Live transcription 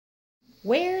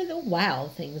Where the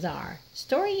Wild Things Are.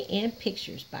 Story and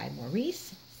pictures by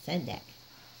Maurice Sendak.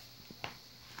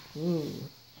 Ooh.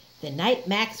 The night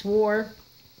Max wore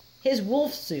his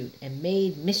wolf suit and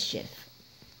made mischief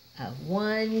of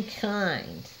one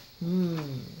kind.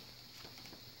 And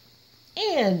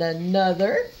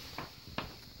another.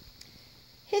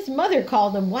 His mother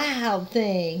called him Wild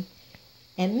Thing.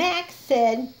 And Max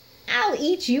said, "I'll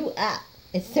eat you up."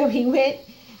 And so he was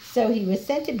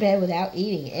sent to bed without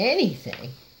eating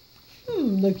anything.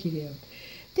 Look at him.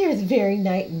 There's very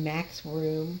night in Max's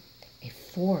room. A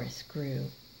forest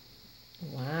grew.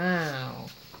 Wow.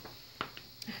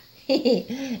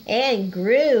 And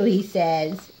grew, he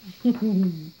says.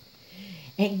 And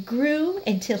grew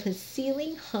until his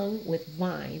ceiling hung with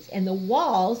vines and the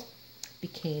walls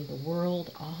became the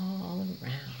world all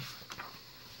around.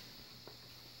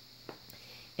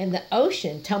 And the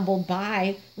ocean tumbled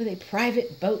by with a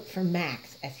private boat for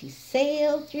Max as he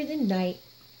sailed through the night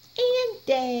and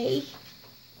day.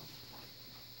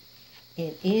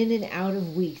 And in and out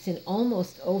of weeks and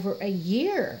almost over a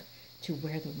year to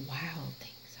where the wild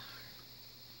things are.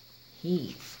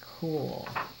 He's cool.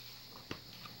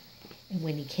 And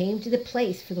when he came to the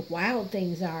place where the wild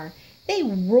things are, they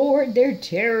roared their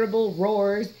terrible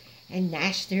roars and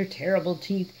gnashed their terrible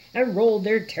teeth and rolled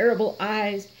their terrible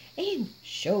eyes and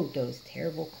showed those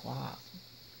terrible claws.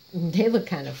 They look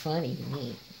kind of funny to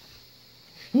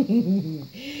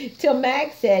me. Till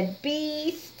Max said,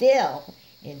 "Be still,"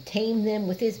 and tamed them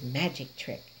with his magic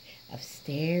trick of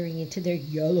staring into their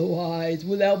yellow eyes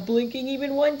without blinking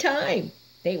even one time.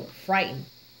 They were frightened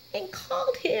and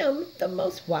called him the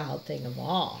most wild thing of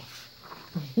all.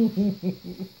 And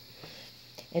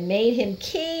made him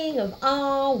king of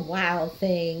all wild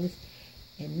things.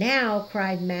 And now,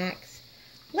 cried Max,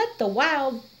 let the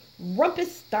wild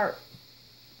rumpus start.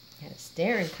 Had a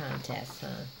staring contest,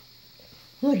 huh?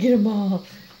 Look at them all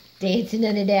dancing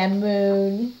under that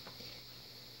moon,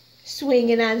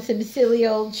 swinging on some silly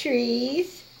old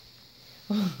trees.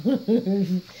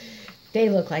 They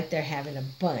look like they're having a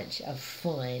bunch of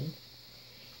fun.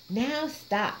 Now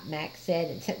stop, Max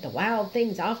said, and sent the wild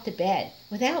things off to bed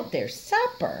without their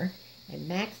supper. And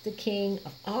Max, the king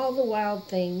of all the wild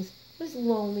things, was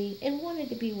lonely and wanted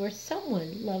to be where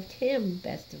someone loved him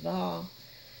best of all.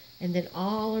 And then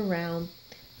all around,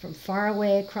 from far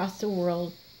away across the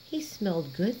world, he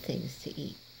smelled good things to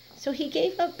eat. So he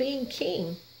gave up being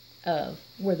king of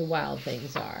where the wild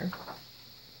things are.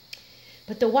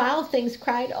 But the wild things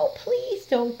cried, "Oh, please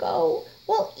don't go.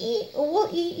 We'll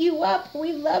eat you up.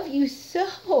 We love you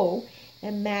so."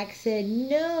 And Max said,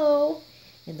 "No."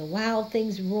 And the wild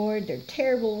things roared their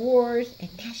terrible roars and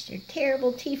gnashed their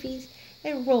terrible teethies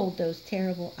and rolled those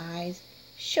terrible eyes,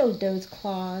 showed those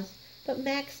claws. But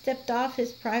Max stepped off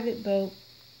his private boat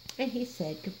and he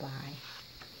said goodbye.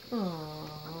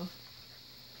 Aww.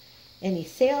 And he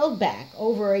sailed back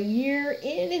over a year,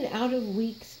 in and out of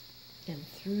weeks, and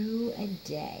through a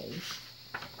day,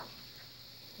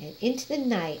 and into the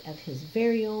night of his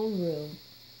very own room,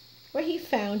 where he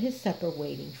found his supper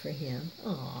waiting for him.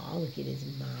 Aw, look at his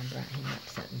mom brought him up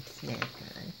something to snack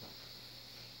on.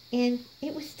 And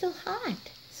it was still hot,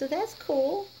 so that's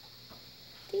cool.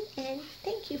 The end.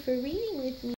 Thank you for reading with me.